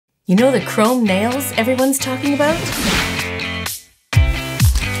You know the chrome nails everyone's talking about?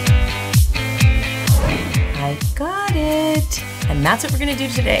 I got it. And that's what we're gonna do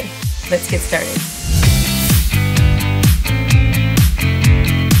today. Let's get started.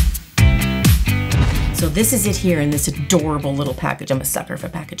 So this is it here in this adorable little package. I'm a sucker for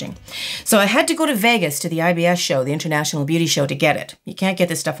packaging. So I had to go to Vegas to the IBS show, the International Beauty Show, to get it. You can't get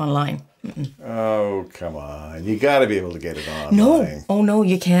this stuff online. Oh, come on. You got to be able to get it online. No. Oh, no,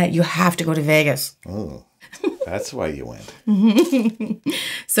 you can't. You have to go to Vegas. Oh, that's why you went.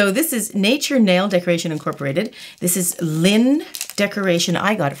 So this is Nature Nail Decoration Incorporated. This is Lynn Decoration.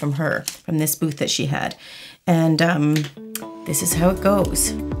 I got it from her, from this booth that she had. And this is how it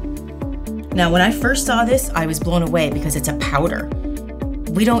goes. Now, when I first saw this, I was blown away because it's a powder.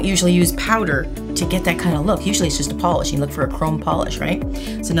 We don't usually use powder to get that kind of look. Usually it's just a polish. You look for a chrome polish, right?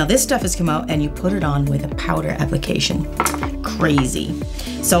 So now this stuff has come out and you put it on with a powder application. Crazy.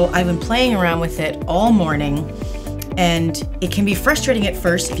 So I've been playing around with it all morning, and it can be frustrating at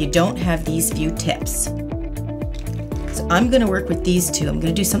first if you don't have these few tips. So I'm gonna work with these two. I'm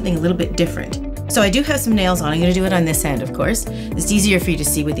gonna do something a little bit different. So I do have some nails on. I'm gonna do it on this end, of course. It's easier for you to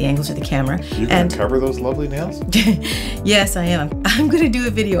see with the angles of the camera. You're gonna cover those lovely nails? Yes, I am. I'm gonna do a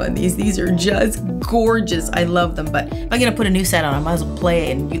video on these. These are just gorgeous. I love them, but if I'm gonna put a new set on, I might as well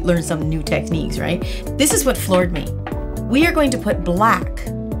play and learn some new techniques, right? This is what floored me. We are going to put black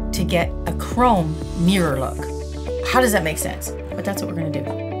to get a chrome mirror look. How does that make sense? But that's what we're gonna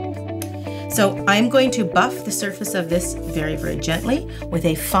do. So I'm going to buff the surface of this very, very gently with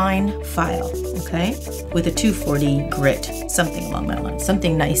a fine file, okay? With a 240 grit, something along that line,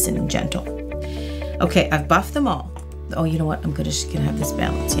 something nice and gentle. Okay, I've buffed them all. Oh, you know what? I'm just gonna have this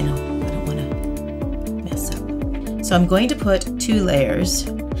balance, you know? I don't wanna mess up. So I'm going to put 2 layers.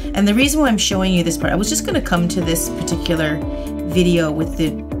 And the reason why I'm showing you this part, I was just gonna come to this particular video with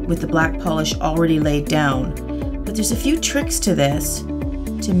the black polish already laid down. But there's a few tricks to this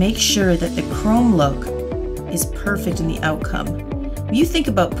to make sure that the chrome look is perfect in the outcome. When you think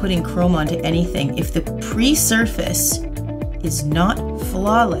about putting chrome onto anything, if the pre-surface is not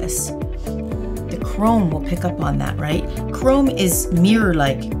flawless, the chrome will pick up on that, right? Chrome is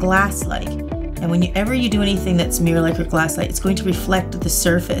mirror-like, glass-like. And whenever you do anything that's mirror-like or glass-like, it's going to reflect the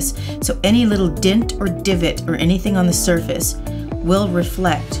surface. So any little dent or divot or anything on the surface will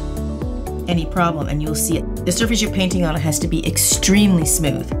reflect any problem, and you'll see it. The surface you're painting on has to be extremely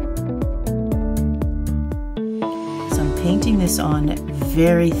smooth. So I'm painting this on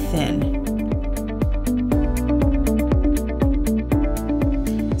very thin.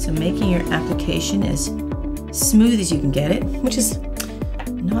 So making your application as smooth as you can get it, which is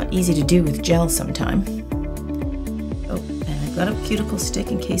not easy to do with gel sometime. Oh, and I've got a cuticle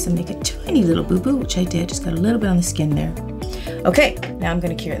stick in case I make a tiny little boo-boo, which I did, just got a little bit on the skin there. Okay, now I'm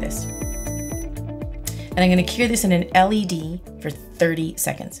gonna cure this. And I'm gonna cure this in an LED for 30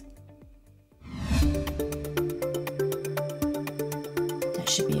 seconds. That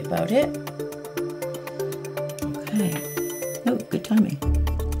should be about it. Okay. Oh, good timing.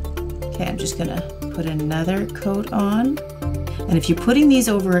 Okay, I'm just gonna put another coat on. And if you're putting these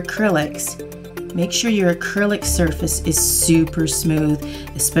over acrylics, make sure your acrylic surface is super smooth,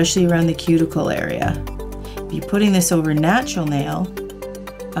 especially around the cuticle area. If you're putting this over natural nail,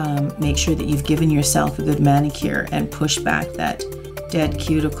 make sure that you've given yourself a good manicure and push back that dead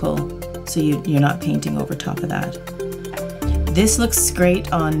cuticle so you're not painting over top of that. This looks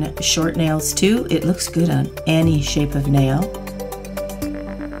great on short nails too. It looks good on any shape of nail.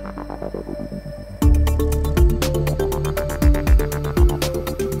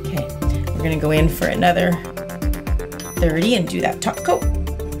 Okay, we're gonna go in for another 30 and do that top coat.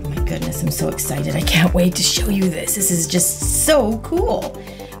 Oh my goodness, I'm so excited. I can't wait to show you this. This is just so cool.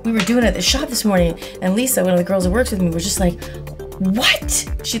 We were doing it at the shop this morning, and Lisa, one of the girls who works with me, was just like, what?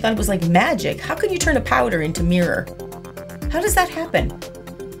 She thought it was like magic. How could you turn a powder into mirror? How does that happen?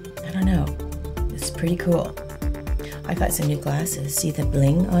 I don't know. It's pretty cool. I got some new glasses. See the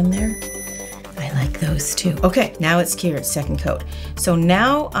bling on there? I like those too. Okay, now it's cured, second coat. So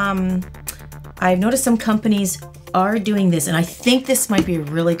now I've noticed some companies are doing this, and I think this might be a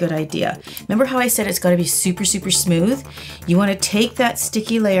really good idea. Remember how I said it's got to be super, super smooth? You want to take that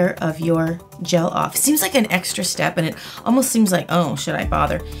sticky layer of your gel off. It seems like an extra step, and it almost seems like, oh, should I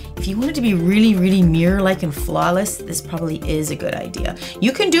bother? If you want it to be really, really mirror-like and flawless, this probably is a good idea.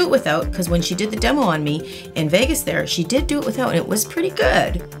 You can do it without, because when she did the demo on me in Vegas there, she did do it without, and it was pretty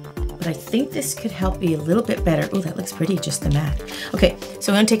good. But I think this could help be a little bit better. Oh, that looks pretty, just the matte. Okay,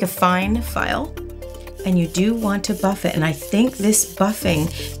 so I'm gonna take a fine file, and you do want to buff it. And I think this buffing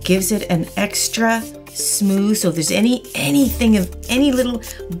gives it an extra smooth. So if there's anything of any little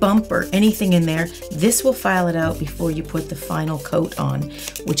bump or anything in there, this will file it out before you put the final coat on,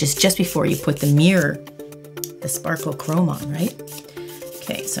 which is just before you put the mirror, the sparkle chrome on, right?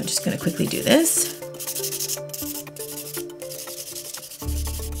 Okay, so I'm just gonna quickly do this.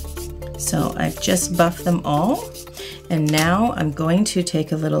 So I've just buffed them all. And now I'm going to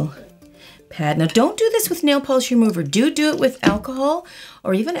take a little pad. Now don't do this with nail polish remover. Do it with alcohol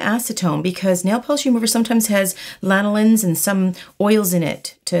or even acetone, because nail polish remover sometimes has lanolins and some oils in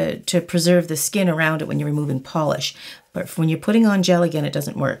it to preserve the skin around it when you're removing polish. But when you're putting on gel again, it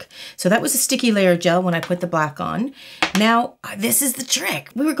doesn't work. So that was a sticky layer of gel when I put the black on. Now, this is the trick.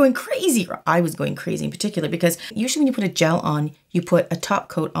 We were going crazy, or I was going crazy in particular, because usually when you put a gel on, you put a top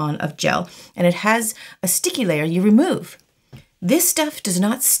coat on of gel and it has a sticky layer you remove. This stuff does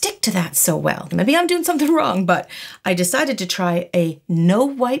not stick to that so well. Maybe I'm doing something wrong, but I decided to try a no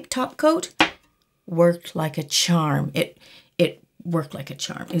wipe top coat. Worked like a charm. It worked like a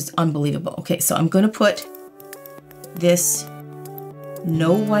charm. It was unbelievable. Okay, so I'm gonna put this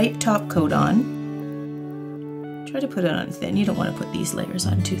no wipe top coat on. Try to put it on thin. You don't want to put these layers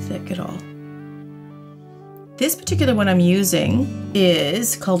on too thick at all. This particular one I'm using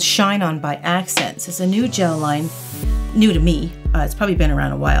is called Shine On by Akzentz. It's a new gel line, new to me. It's probably been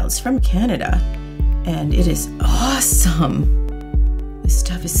around a while. It's from Canada and it is awesome. This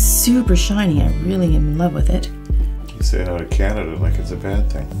stuff is super shiny. I really am in love with it. You say it out of Canada like it's a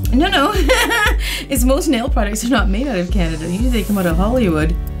bad thing. No. It's most nail products are not made out of Canada. Usually they come out of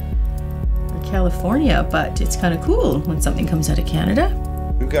Hollywood or California, but it's kind of cool when something comes out of Canada.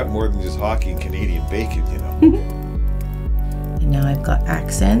 We've got more than just hockey and Canadian bacon, you know. And now I've got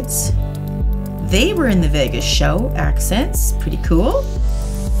Akzentz. They were in the Vegas show, Akzentz, pretty cool.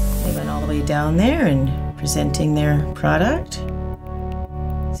 They went all the way down there and presenting their product.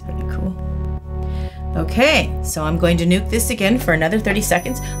 It's pretty cool. Okay, so I'm going to nuke this again for another 30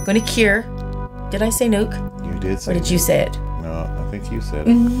 seconds. I'm going to cure. Did I say nuke? You did say Or did you say it? No, I think you said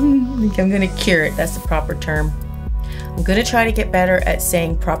it. I think I'm going to cure it. That's the proper term. I'm going to try to get better at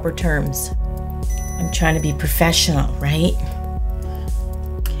saying proper terms. I'm trying to be professional, right?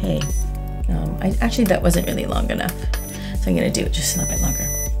 Okay. Actually, that wasn't really long enough. So I'm going to do it just a little bit longer.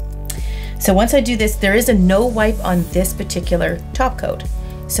 So once I do this, there is a no wipe on this particular top coat.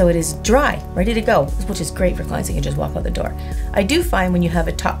 So it is dry, ready to go, which is great for clients that can just walk out the door. I do find when you have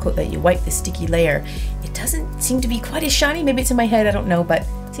a top coat that you wipe the sticky layer, it doesn't seem to be quite as shiny. Maybe it's in my head, I don't know, but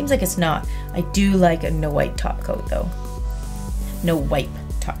it seems like it's not. I do like a no wipe top coat though. No wipe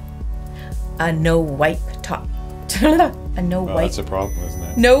top. A no wipe top. A no wipe. That's a problem, isn't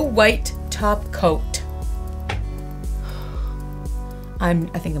it? No white top coat. I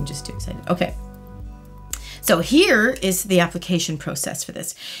think I'm just too excited. Okay. So here is the application process for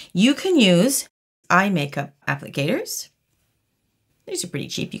this. You can use eye makeup applicators. These are pretty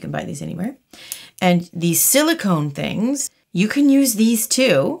cheap. You can buy these anywhere. And these silicone things, you can use these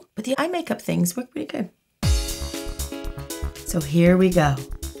too, but the eye makeup things work pretty good. So here we go.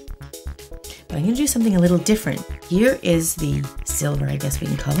 But I'm gonna do something a little different. Here is the silver, I guess we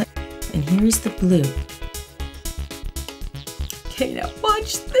can call it. And here's the blue. Okay, now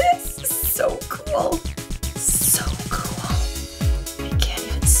watch this. So cool. So cool. I can't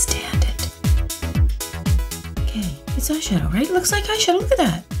even stand it. Okay, it's eyeshadow, right? It looks like eyeshadow. Look at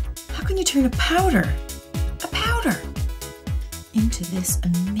that. How can you turn a powder into this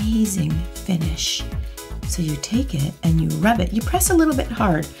amazing finish? So you take it and you rub it. You press a little bit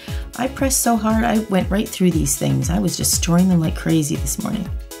hard. I pressed so hard, I went right through these things. I was destroying them like crazy this morning.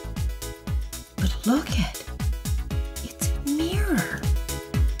 But look at it's mirror.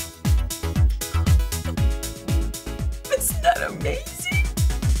 Isn't that amazing?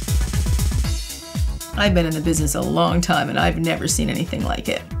 I've been in the business a long time and I've never seen anything like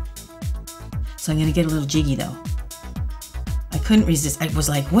it. So I'm gonna get a little jiggy though. I couldn't resist. I was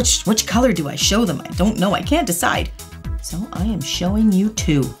like, which color do I show them? I don't know, I can't decide. So I am showing you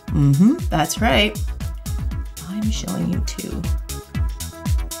two. That's right. I'm showing you two.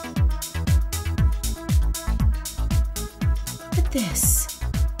 Look at this.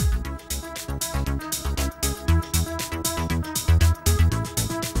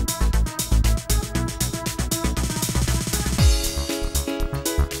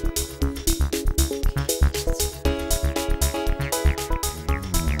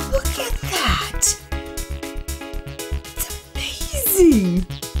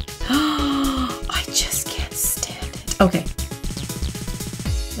 I just can't stand it. Okay,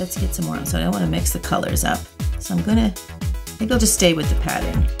 let's get some more on. So I don't want to mix the colors up. So I think I'll just stay with the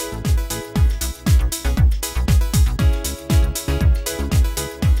pattern.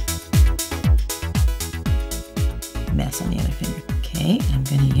 less on the other finger. Okay, I'm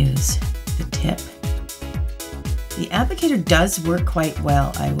gonna use the tip. The applicator does work quite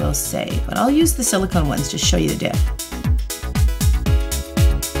well, I will say, but I'll use the silicone ones to show you the dip.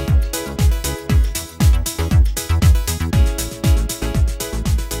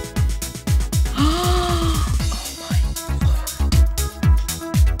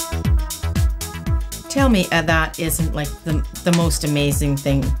 Tell me that isn't like the most amazing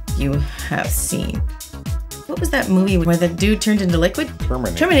thing you have seen. What was that movie where the dude turned into liquid?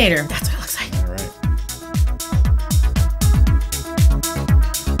 Terminator. Terminator. That's what it looks like. All right.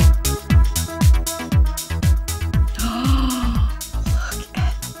 Look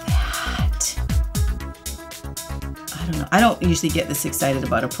at that. I don't know. I don't usually get this excited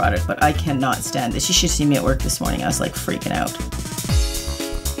about a product, but I cannot stand this. You should see me at work this morning. I was like freaking out.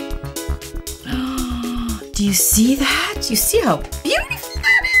 Do you see that? Do you see how beautiful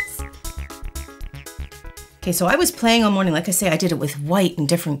that is? Okay, so I was playing all morning. Like I say, I did it with white and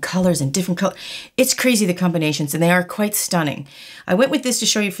different colors and different colors. It's crazy, the combinations, and they are quite stunning. I went with this to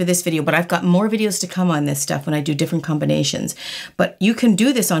show you for this video, but I've got more videos to come on this stuff when I do different combinations. But you can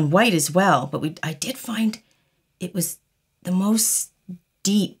do this on white as well. But I did find it was the most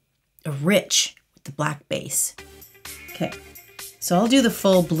deep, rich with the black base. Okay, so I'll do the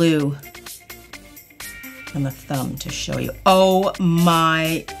full blue on the thumb to show you. Oh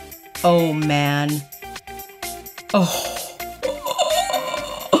my, oh man. Oh.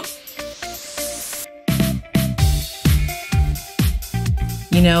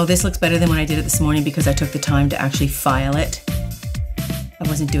 You know, this looks better than when I did it this morning because I took the time to actually file it. I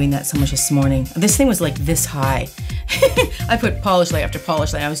wasn't doing that so much this morning. This thing was like this high. I put polish layer after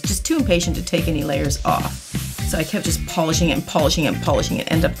polish layer. I was just too impatient to take any layers off. So I kept just polishing it and polishing it and polishing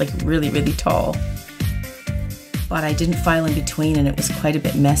it. Ended up like really, really tall. But I didn't file in between and it was quite a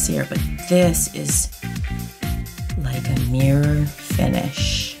bit messier. But this is like a mirror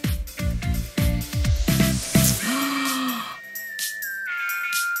finish.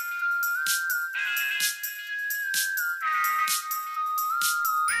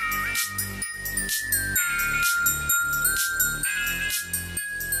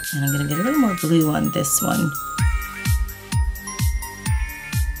 And I'm gonna get a little more blue on this one.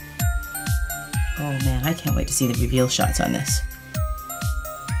 Oh man, I can't wait to see the reveal shots on this.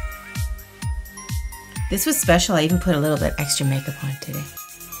 This was special. I even put a little bit extra makeup on today.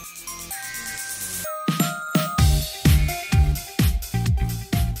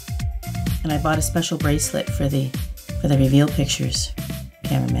 And I bought a special bracelet for the reveal pictures.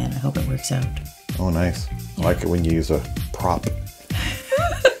 Cameraman, I hope it works out. Oh, nice. I like it when you use a prop.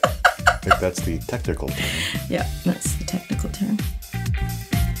 I think that's the technical term. Yeah, that's the technical term.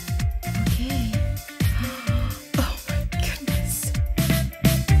 Okay. Oh my goodness.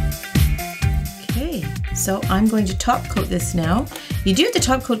 Okay, so I'm going to top coat this now. You do have to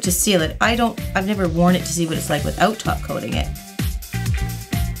top coat to seal it. I've never worn it to see what it's like without top coating it.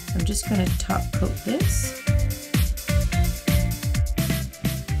 I'm just going to top coat this.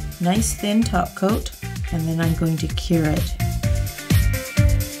 Nice thin top coat, and then I'm going to cure it.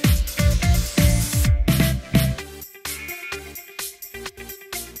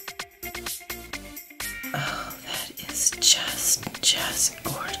 Oh, that is just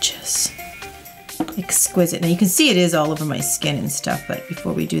gorgeous. Exquisite. Now you can see it is all over my skin and stuff, but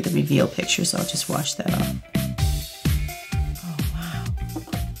before we do the reveal pictures, I'll just wash that off.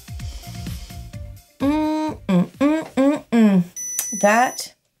 Oh, wow.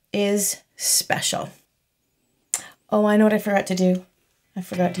 That is special. Oh, I know what I forgot to do. I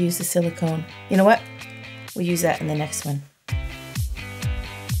forgot to use the silicone. You know what? We'll use that in the next one.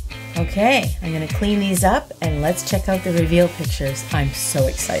 Okay, I'm gonna clean these up and let's check out the reveal pictures. I'm so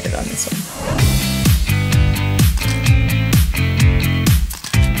excited on this one.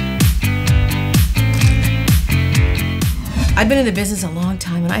 I've been in the business a long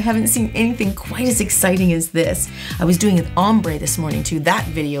time and I haven't seen anything quite as exciting as this. I was doing an ombre this morning too. That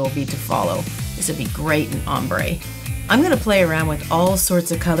video will be to follow. This would be great in ombre. I'm gonna play around with all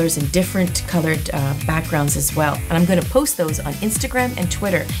sorts of colors and different colored backgrounds as well. And I'm gonna post those on Instagram and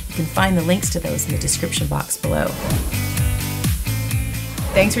Twitter. You can find the links to those in the description box below.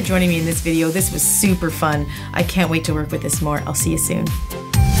 Thanks for joining me in this video. This was super fun. I can't wait to work with this more. I'll see you soon.